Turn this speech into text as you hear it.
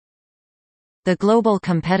The Global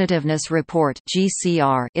Competitiveness Report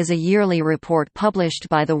 (GCR) is a yearly report published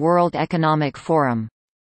by the World Economic Forum.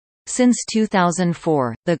 Since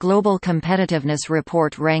 2004, the Global Competitiveness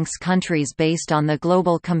Report ranks countries based on the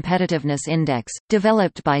Global Competitiveness Index,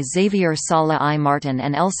 developed by Xavier Sala I. Martin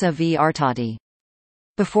and Elsa V. Artadi.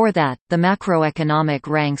 Before that, the macroeconomic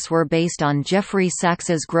ranks were based on Jeffrey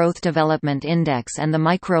Sachs's Growth Development Index, and the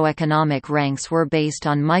microeconomic ranks were based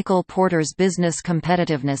on Michael Porter's Business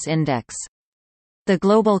Competitiveness Index. The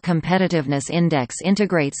Global Competitiveness Index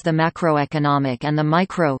integrates the macroeconomic and the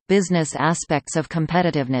micro-business aspects of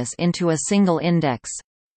competitiveness into a single index.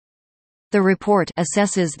 The report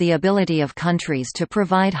assesses the ability of countries to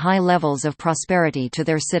provide high levels of prosperity to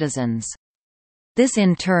their citizens. This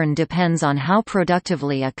in turn depends on how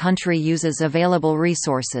productively a country uses available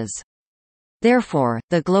resources. Therefore,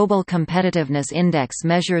 the Global Competitiveness Index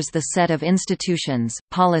measures the set of institutions,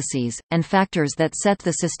 policies, and factors that set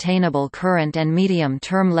the sustainable current and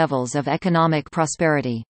medium-term levels of economic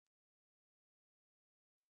prosperity.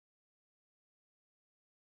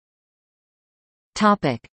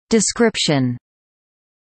 Description.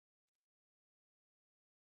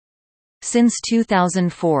 Since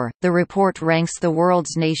 2004, the report ranks the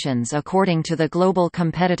world's nations according to the Global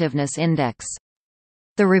Competitiveness Index.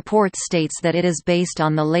 The report states that it is based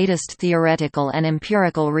on the latest theoretical and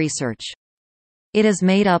empirical research. It is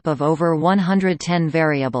made up of over 110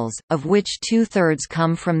 variables, of which 2/3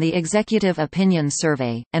 come from the Executive Opinion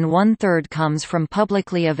Survey, and 1/3 comes from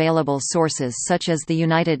publicly available sources such as the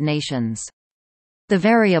United Nations. The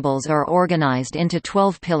variables are organized into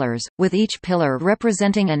 12 pillars, with each pillar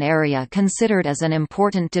representing an area considered as an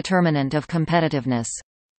important determinant of competitiveness.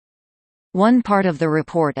 One part of the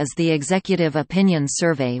report is the Executive Opinion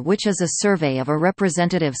Survey, which is a survey of a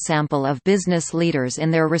representative sample of business leaders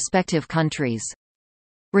in their respective countries.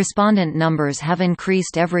 Respondent numbers have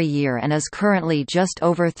increased every year and is currently just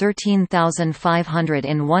over 13,500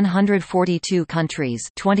 in 142 countries.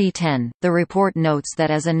 2010. The report notes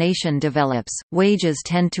that as a nation develops, wages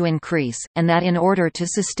tend to increase, and that in order to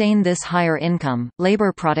sustain this higher income,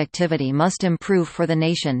 labor productivity must improve for the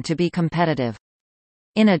nation to be competitive.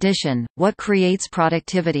 In addition, what creates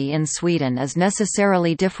productivity in Sweden is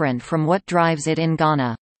necessarily different from what drives it in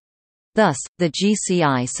Ghana. Thus, the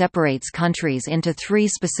GCI separates countries into three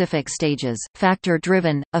specific stages: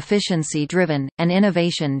 factor-driven, efficiency-driven, and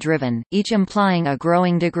innovation-driven, each implying a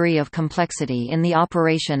growing degree of complexity in the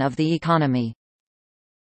operation of the economy.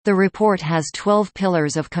 The report has 12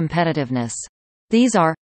 pillars of competitiveness. These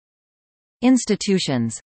are: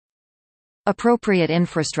 institutions, appropriate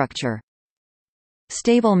infrastructure,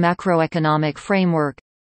 stable macroeconomic framework,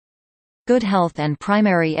 good health and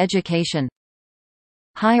primary education,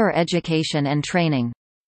 higher education and training,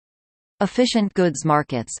 efficient goods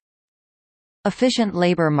markets, efficient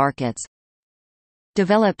labor markets,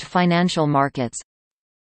 developed financial markets,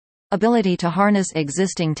 ability to harness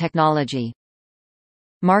existing technology,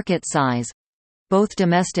 market size, both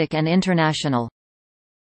domestic and international,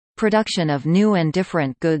 production of new and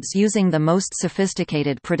different goods using the most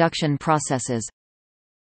sophisticated production processes,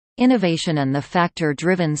 innovation. And the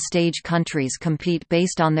factor-driven stage countries compete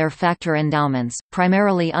based on their factor endowments,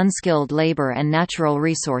 primarily unskilled labor and natural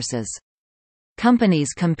resources. Companies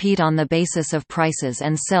compete on the basis of prices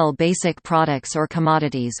and sell basic products or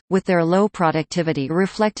commodities, with their low productivity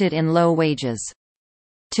reflected in low wages.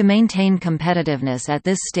 To maintain competitiveness at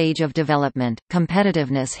this stage of development,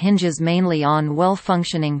 competitiveness hinges mainly on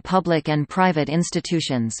well-functioning public and private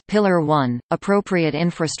institutions. Pillar 1, appropriate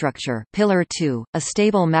infrastructure; Pillar 2, a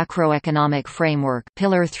stable macroeconomic framework;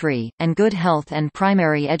 Pillar 3, and good health and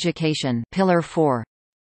primary education; Pillar 4.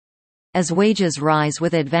 As wages rise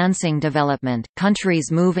with advancing development,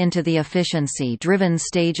 countries move into the efficiency-driven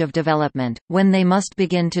stage of development, when they must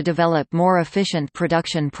begin to develop more efficient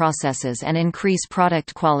production processes and increase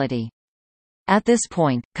product quality. At this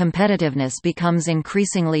point, competitiveness becomes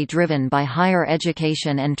increasingly driven by higher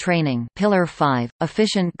education and training. Pillar 5,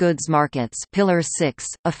 efficient goods markets; Pillar 6,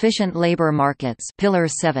 efficient labor markets; Pillar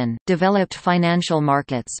 7, developed financial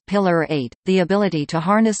markets; Pillar 8, the ability to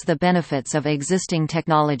harness the benefits of existing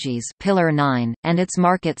technologies; Pillar 9, and its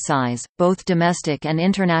market size, both domestic and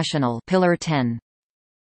international; Pillar 10.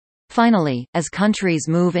 Finally, as countries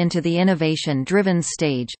move into the innovation-driven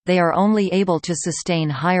stage, they are only able to sustain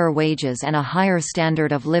higher wages and a higher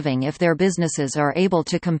standard of living if their businesses are able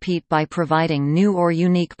to compete by providing new or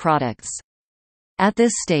unique products. At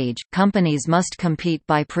this stage, companies must compete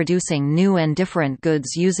by producing new and different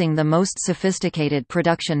goods using the most sophisticated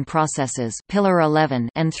production processes, Pillar 11,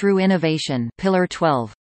 and through innovation, Pillar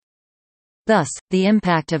 12. Thus, the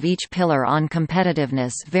impact of each pillar on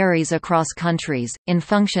competitiveness varies across countries, in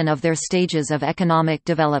function of their stages of economic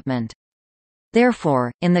development.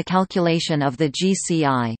 Therefore, in the calculation of the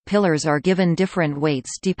GCI, pillars are given different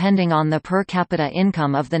weights depending on the per capita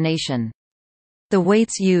income of the nation. The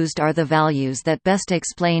weights used are the values that best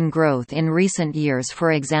explain growth in recent years.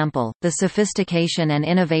 For example, the sophistication and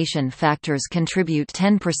innovation factors contribute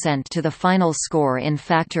 10% to the final score in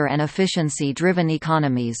factor and efficiency-driven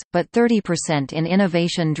economies, but 30% in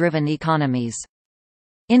innovation-driven economies.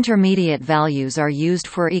 Intermediate values are used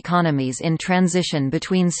for economies in transition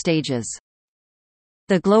between stages.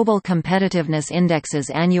 The Global Competitiveness Index's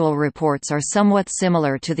annual reports are somewhat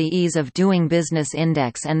similar to the Ease of Doing Business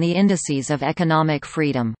Index and the Indices of Economic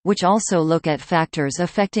Freedom, which also look at factors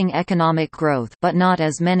affecting economic growth, but not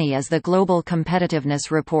as many as the Global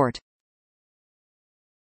Competitiveness Report.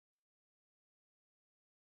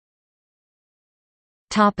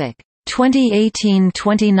 Topic: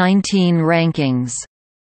 2018-2019 rankings.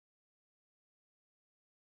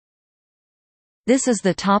 This is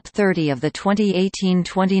the top 30 of the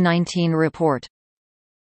 2018-2019 report.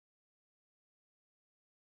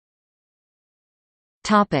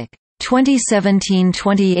 Topic: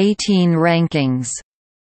 2017-2018 rankings.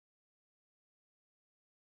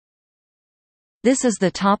 This is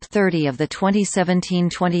the top 30 of the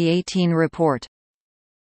 2017-2018 report.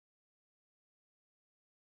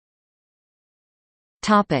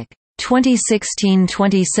 Topic: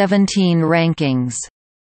 2016-2017 rankings.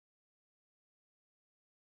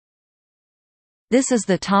 This is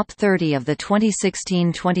the top 30 of the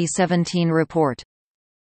 2016-2017 report.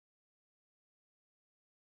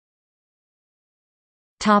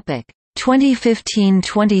 Topic: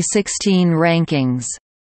 2015-2016 rankings.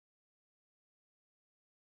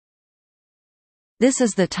 This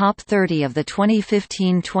is the top 30 of the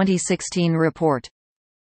 2015-2016 report.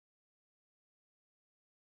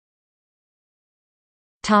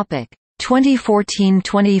 Topic: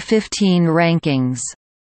 2014-2015 rankings.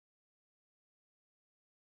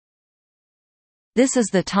 This is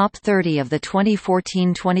the top 30 of the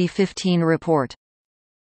 2014-2015 report.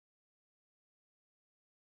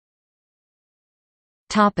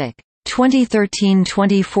 Topic: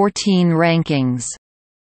 2013-2014 rankings.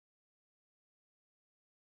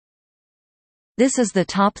 This is the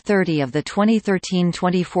top 30 of the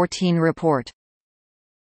 2013-2014 report.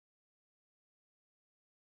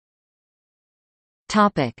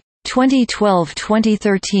 Topic: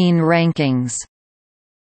 2012-2013 rankings.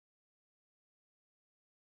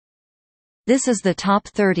 This is the top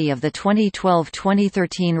 30 of the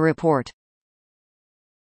 2012-2013 report.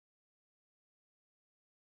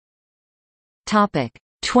 Topic: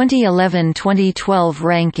 2011-2012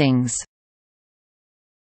 rankings.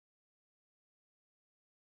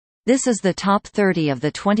 This is the top 30 of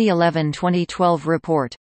the 2011-2012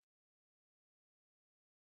 report.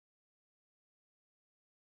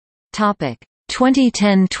 Topic: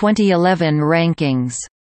 2010-2011 rankings.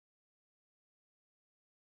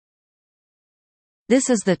 This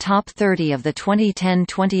is the top 30 of the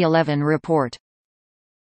 2010-2011 report.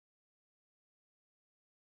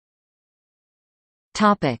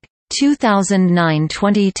 Topic: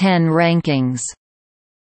 2009-2010 rankings.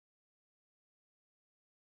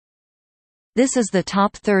 This is the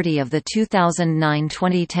top 30 of the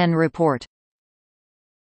 2009-2010 report.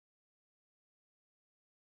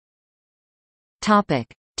 Topic: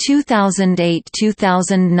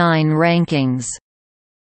 2008-2009 rankings.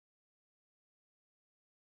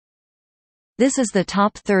 This is the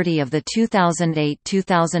top 30 of the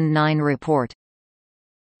 2008-2009 report.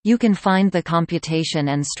 You can find the computation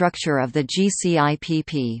and structure of the GCI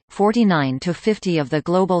pp. 49-50 of the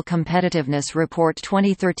Global Competitiveness Report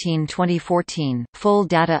 2013-2014, full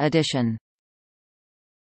data edition.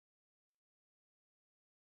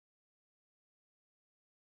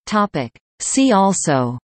 Topic: See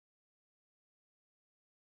also: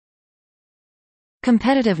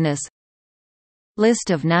 Competitiveness,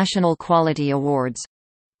 List of National Quality Awards,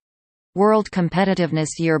 World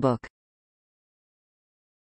Competitiveness Yearbook.